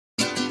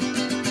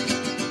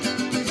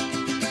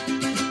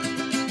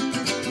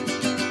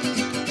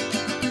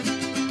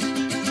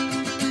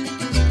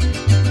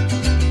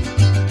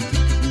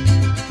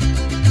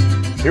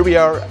Here we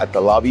are at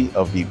the lobby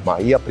of the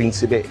Bahia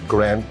Principe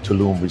Grand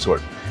Tulum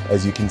Resort.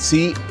 As you can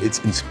see, it's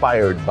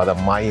inspired by the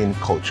Mayan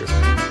culture.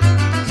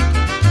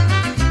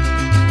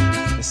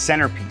 The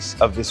centerpiece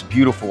of this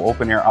beautiful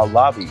open-air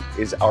lobby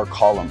is our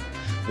column.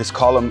 This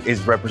column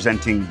is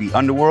representing the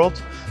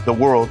underworld, the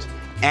world,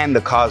 and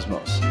the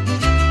cosmos.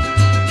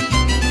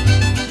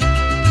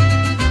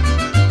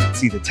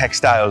 See the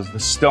textiles, the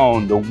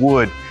stone, the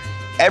wood,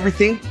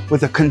 everything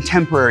with a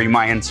contemporary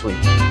Mayan swing.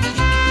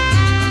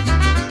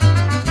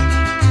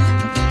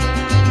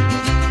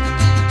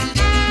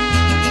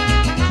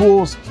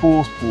 Pools,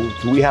 pools, pools.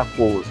 Do we have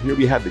pools? Here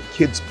we have the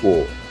kids'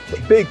 pool, the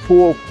big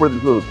pool for the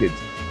little kids.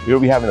 Here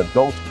we have an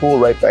adult pool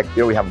right back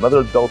there. We have another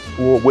adult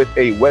pool with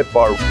a wet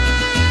bar.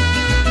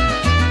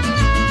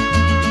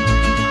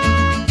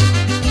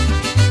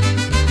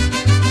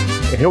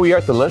 And here we are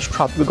at the lush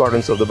tropical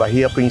gardens of the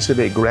Bahia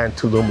Principe Grand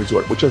Tulum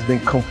Resort, which has been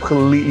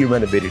completely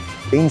renovated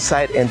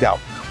inside and out,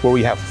 where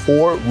we have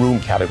 4 room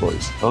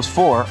categories. Those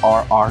 4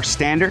 are our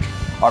standard,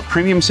 our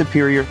premium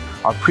superior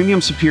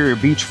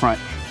beachfront,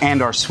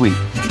 and our suite.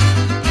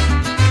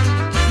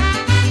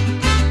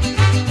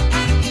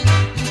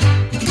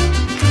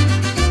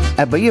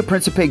 At Bahia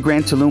Principe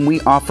Grand Tulum, we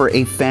offer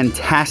a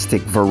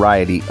fantastic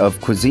variety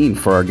of cuisine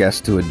for our guests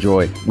to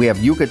enjoy. We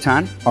have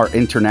Yucatan, our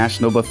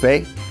international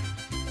buffet,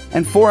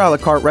 and 4 a la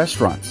carte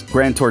restaurants.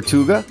 Gran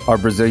Tortuga, our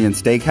Brazilian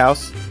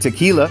steakhouse,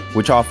 Tequila,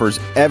 which offers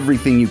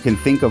everything you can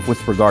think of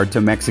with regard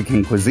to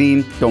Mexican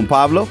cuisine, Don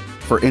Pablo,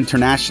 for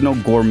international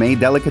gourmet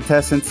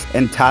delicatessens,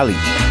 and Tali.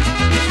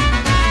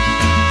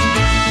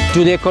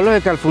 To the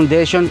Ecological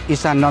Foundation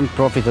is a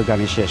non-profit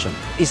organization.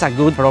 It's a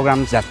good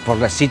program that for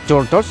the sea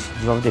turtles,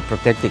 the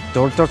protected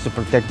turtles, to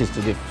protect it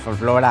to the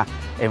flora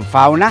and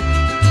fauna.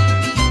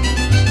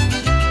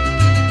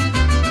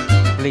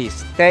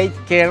 Please take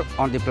care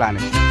on the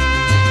planet.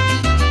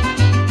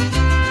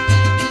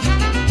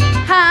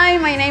 Hi,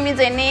 my name is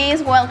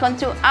Denise. Welcome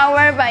to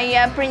our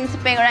Bahia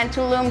Principe Grand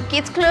Tulum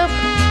Kids Club.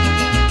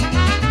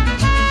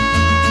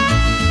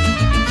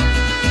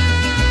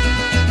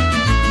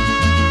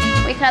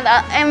 We had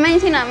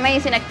amazing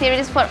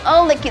activities for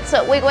all the kids,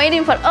 so we're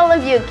waiting for all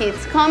of you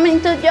kids coming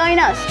to join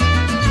us.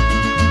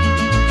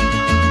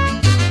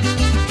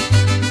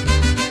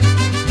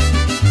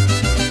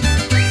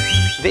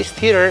 This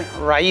theater,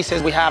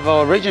 Raíces, we have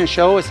a region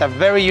show. It's a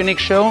very unique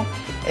show.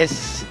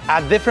 It's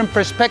a different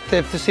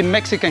perspective to see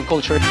Mexican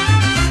culture.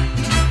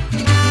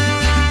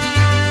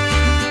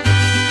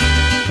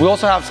 We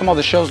also have some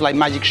other shows like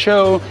Magic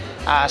Show,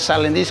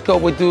 Silent Disco.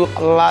 We do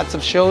lots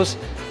of shows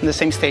on the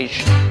same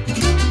stage.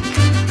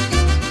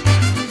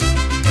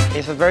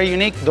 It's very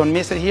unique. Don't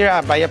miss it here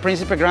at Bahia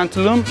Principe Grand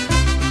Tulum.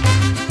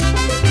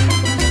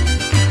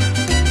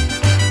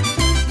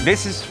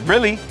 This is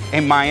really a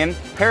Mayan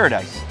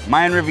paradise.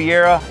 Mayan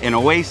Riviera, an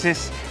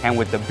oasis, and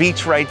with the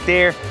beach right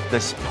there,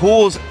 there's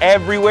pools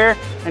everywhere.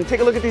 And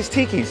take a look at these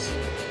tikis.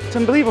 It's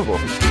unbelievable.